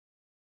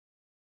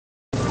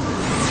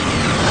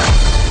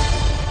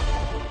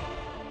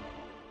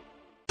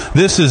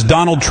This is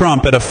Donald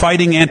Trump at a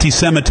Fighting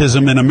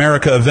Anti-Semitism in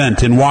America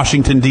event in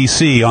Washington,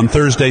 D.C. on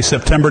Thursday,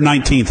 September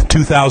 19th,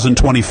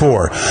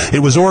 2024. It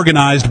was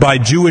organized by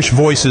Jewish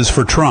Voices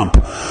for Trump.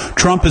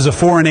 Trump is a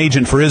foreign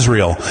agent for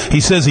Israel.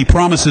 He says he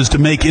promises to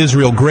make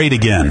Israel great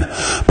again.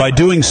 By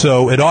doing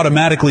so, it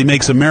automatically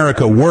makes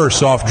America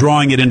worse off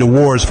drawing it into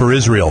wars for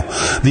Israel.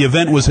 The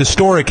event was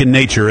historic in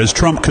nature as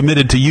Trump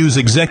committed to use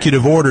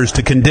executive orders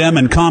to condemn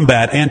and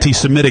combat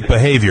anti-Semitic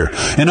behavior.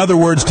 In other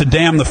words, to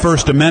damn the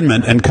First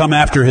Amendment and come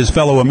after his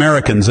fellow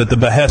Americans at the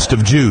behest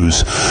of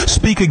Jews.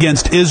 Speak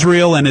against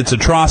Israel and its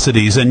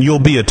atrocities and you'll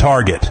be a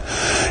target.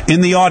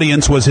 In the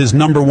audience was his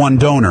number one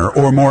donor,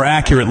 or more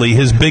accurately,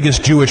 his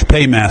biggest Jewish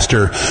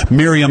paymaster,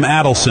 Miriam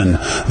Adelson,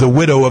 the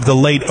widow of the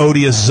late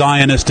odious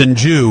Zionist and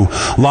Jew,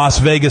 Las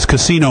Vegas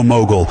casino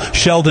mogul,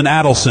 Sheldon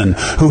Adelson,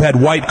 who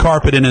had white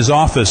carpet in his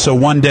office so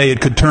one day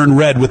it could turn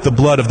red with the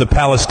blood of the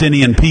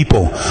Palestinian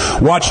people.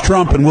 Watch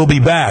Trump and we'll be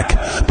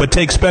back. But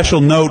take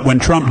special note when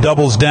Trump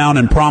doubles down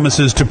and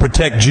promises to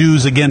protect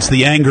Jews against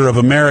the anger of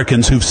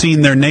Americans who've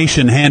seen their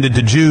nation handed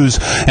to Jews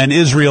and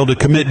Israel to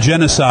commit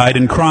genocide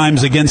and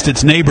crimes against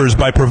its neighbors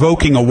by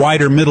provoking a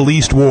wider Middle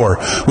East war,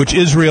 which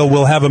Israel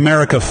will have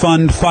America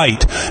fund,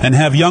 fight, and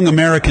have young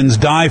Americans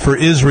die for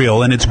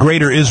Israel and its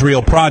Greater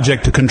Israel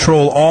Project to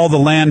control all the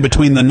land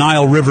between the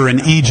Nile River in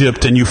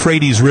Egypt and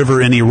Euphrates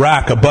River in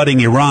Iraq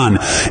abutting Iran.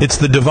 It's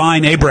the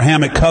divine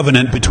Abrahamic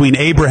covenant between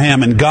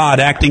Abraham and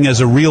God acting as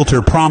a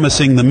realtor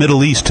promising the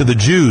Middle East to the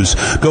Jews.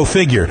 Go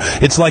figure.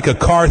 It's like a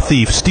car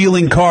thief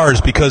stealing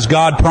cars because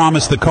God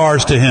promised the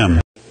cars to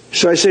him.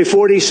 So I say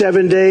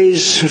 47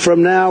 days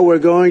from now, we're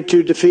going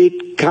to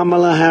defeat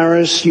Kamala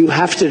Harris. You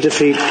have to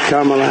defeat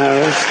Kamala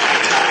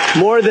Harris.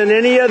 More than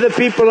any other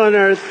people on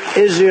earth,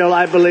 Israel,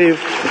 I believe,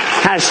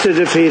 has to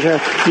defeat her.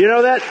 You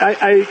know that?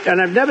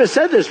 And I've never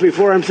said this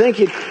before. I'm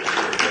thinking,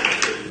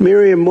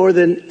 Miriam, more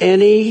than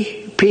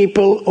any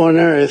people on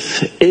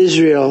earth,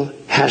 Israel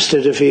has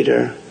to defeat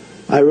her.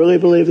 I really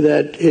believe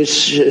that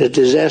it's a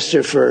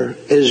disaster for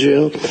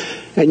Israel.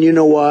 And you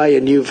know why,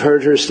 and you've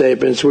heard her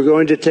statements. We're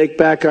going to take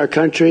back our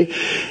country,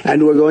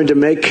 and we're going to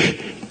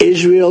make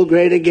Israel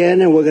great again,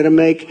 and we're going to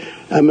make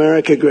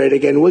America great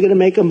again. We're going to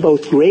make them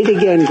both great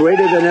again,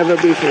 greater than ever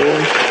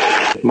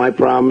before. My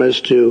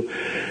promise to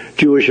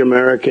Jewish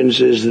Americans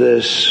is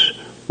this.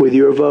 With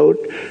your vote,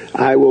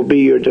 I will be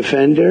your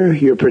defender,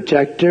 your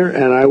protector,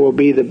 and I will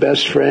be the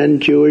best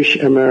friend Jewish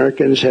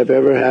Americans have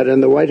ever had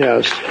in the White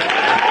House.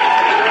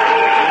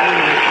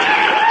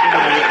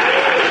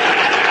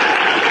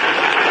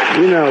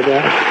 You know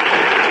that.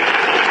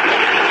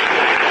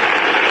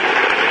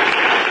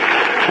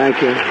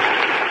 Thank you.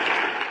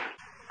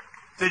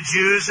 The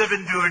Jews have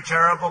endured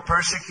terrible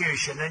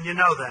persecution, and you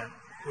know that.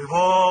 We've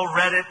all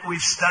read it.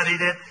 We've studied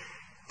it.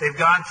 They've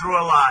gone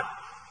through a lot.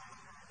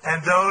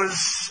 And those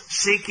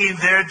seeking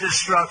their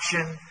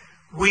destruction,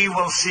 we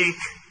will seek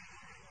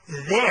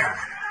their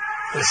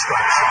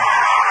destruction.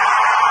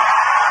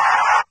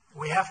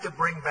 We have to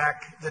bring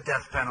back the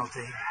death penalty.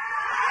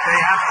 They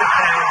have to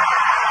pay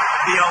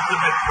the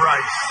ultimate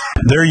price.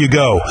 There you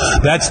go.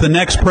 That's the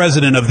next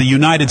president of the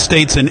United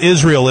States and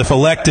Israel if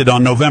elected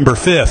on November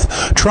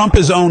 5th. Trump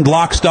is owned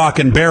lock, stock,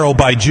 and barrel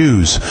by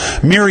Jews.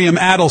 Miriam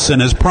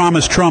Adelson has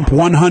promised Trump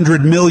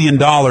 $100 million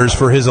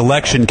for his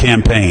election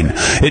campaign.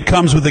 It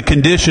comes with the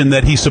condition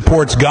that he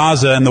supports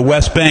Gaza and the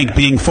West Bank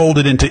being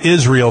folded into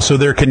Israel so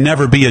there can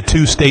never be a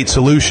two-state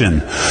solution.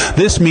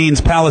 This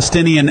means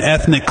Palestinian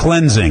ethnic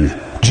cleansing.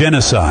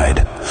 Genocide.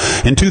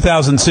 In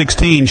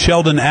 2016,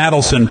 Sheldon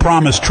Adelson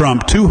promised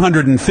Trump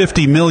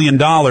 $250 million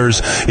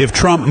if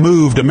Trump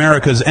moved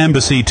America's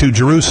embassy to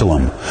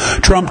Jerusalem.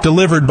 Trump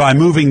delivered by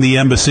moving the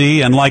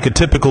embassy, and like a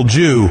typical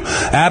Jew,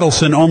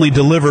 Adelson only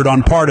delivered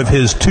on part of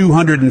his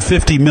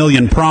 $250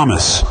 million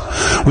promise.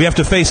 We have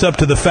to face up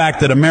to the fact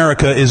that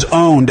America is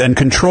owned and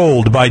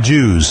controlled by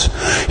Jews.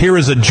 Here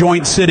is a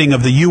joint sitting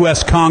of the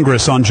U.S.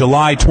 Congress on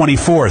July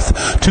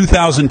 24th,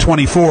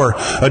 2024,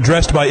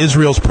 addressed by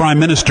Israel's Prime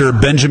Minister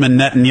Benjamin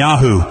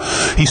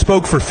Netanyahu. He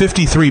spoke for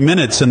 53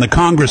 minutes and the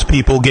Congress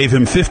people gave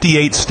him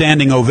 58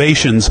 standing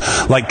ovations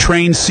like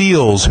trained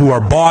SEALs who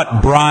are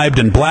bought, bribed,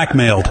 and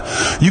blackmailed.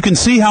 You can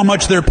see how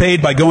much they're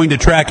paid by going to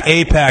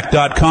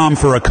trackapac.com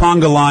for a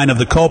conga line of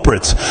the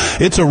culprits.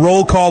 It's a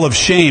roll call of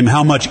shame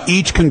how much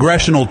each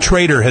congressional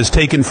traitor has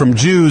taken from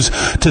Jews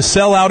to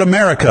sell out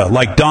America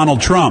like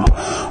Donald Trump.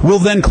 We'll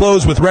then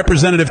close with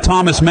Representative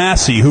Thomas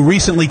Massie, who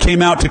recently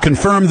came out to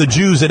confirm the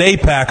Jews at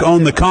AIPAC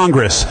own the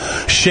Congress.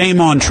 Shame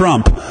on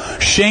Trump.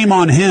 Shame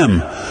on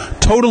him.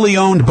 Totally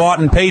owned, bought,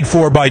 and paid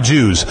for by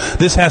Jews.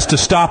 This has to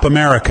stop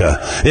America.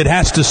 It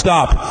has to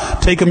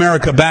stop. Take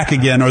America back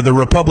again, or the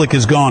Republic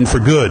is gone for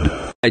good.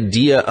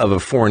 Idea of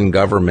a foreign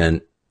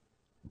government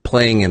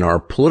playing in our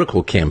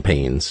political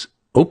campaigns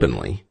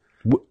openly.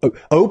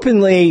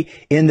 Openly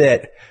in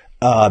that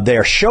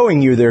they're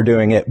showing you they're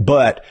doing it,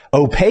 but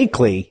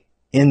opaquely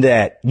in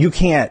that you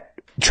can't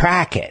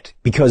track it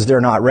because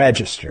they're not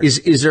registered.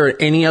 Is there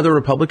any other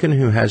Republican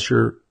who has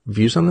your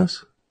views on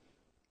this?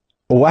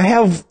 Well, I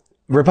have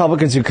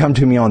Republicans who come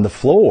to me on the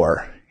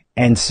floor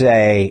and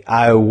say,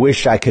 I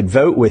wish I could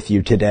vote with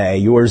you today.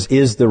 Yours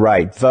is the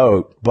right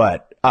vote,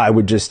 but I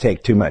would just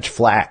take too much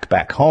flack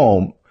back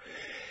home.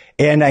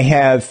 And I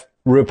have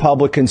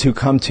Republicans who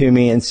come to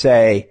me and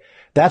say,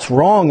 that's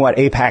wrong what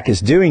AIPAC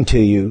is doing to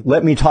you.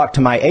 Let me talk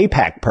to my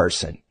AIPAC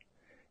person.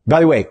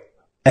 By the way,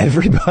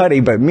 everybody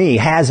but me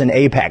has an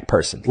AIPAC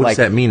person. What does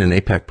that mean, an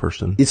AIPAC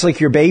person? It's like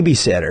your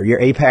babysitter, your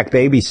AIPAC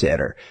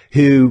babysitter,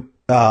 who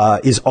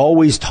is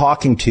always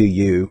talking to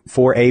you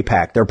for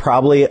AIPAC. They're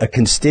probably a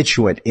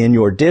constituent in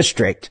your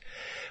district,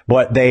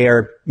 but they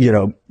are,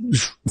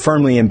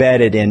 firmly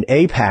embedded in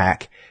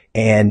AIPAC.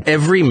 And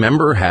every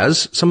member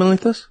has something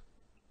like this?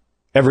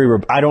 I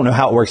don't know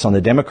how it works on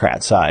the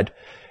Democrat side,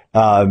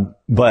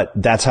 but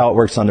that's how it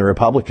works on the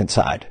Republican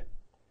side.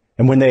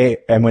 And when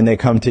they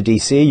come to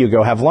DC, you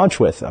go have lunch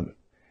with them,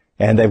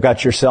 and they've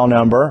got your cell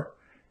number,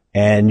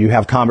 and you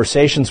have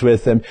conversations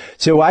with them.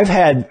 So I've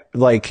had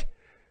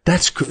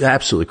that's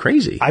absolutely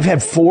crazy. I've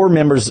had 4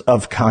 members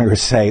of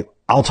Congress say,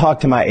 I'll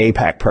talk to my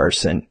AIPAC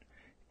person.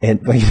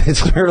 And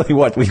it's literally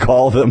what we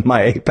call them,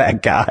 my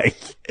AIPAC guy.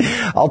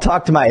 I'll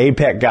talk to my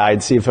AIPAC guy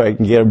and see if I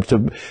can get him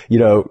to,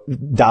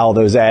 dial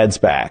those ads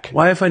back.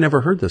 Why have I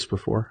never heard this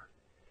before?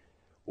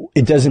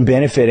 It doesn't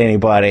benefit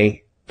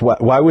anybody.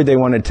 Why would they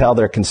want to tell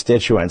their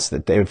constituents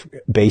that they've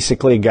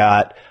basically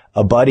got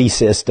a buddy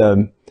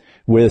system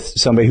with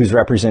somebody who's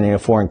representing a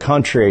foreign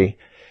country?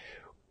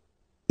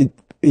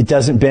 It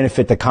doesn't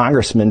benefit the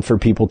congressman for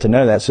people to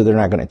know that, so they're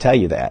not going to tell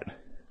you that.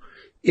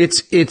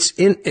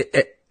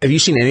 Have you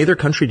seen any other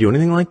country do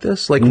anything like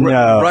this? Like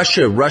no.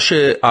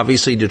 Russia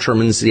obviously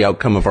determines the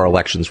outcome of our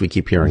elections. We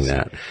keep hearing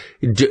that.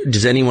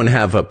 Does anyone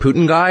have a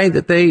Putin guy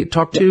that they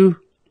talk to?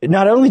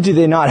 Not only do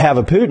they not have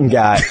a Putin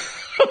guy,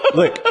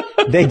 look,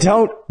 they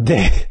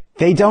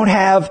don't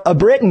have a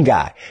Britain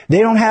guy. They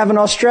don't have an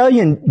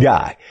Australian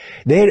guy.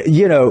 They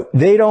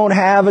don't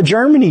have a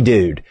Germany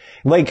dude.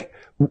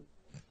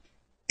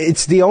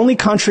 It's the only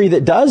country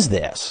that does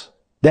this,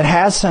 that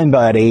has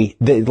somebody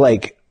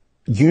that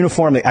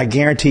uniformly, I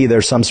guarantee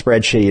there's some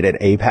spreadsheet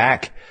at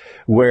AIPAC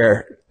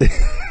where the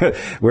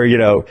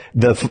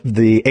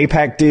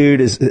AIPAC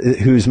dude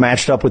who's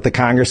matched up with the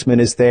congressman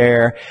is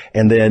there,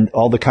 and then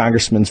all the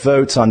congressman's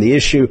votes on the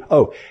issue.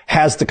 Oh,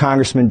 has the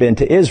congressman been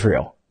to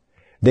Israel?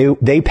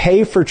 They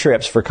pay for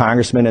trips for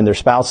congressmen and their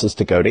spouses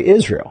to go to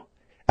Israel.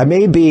 I'm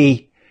not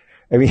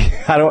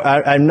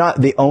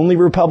the only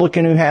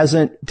Republican who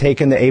hasn't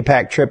taken the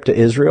AIPAC trip to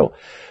Israel,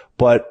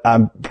 but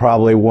I'm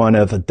probably one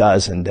of a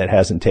dozen that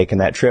hasn't taken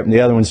that trip, and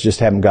the other ones just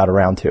haven't got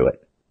around to it.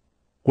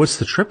 What's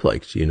the trip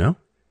like? Do you know?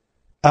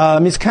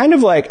 It's kind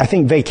of like, I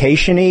think,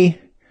 vacation-y.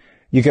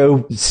 You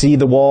go see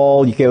the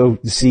wall, you go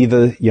see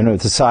the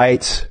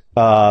sights,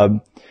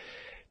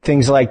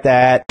 things like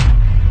that.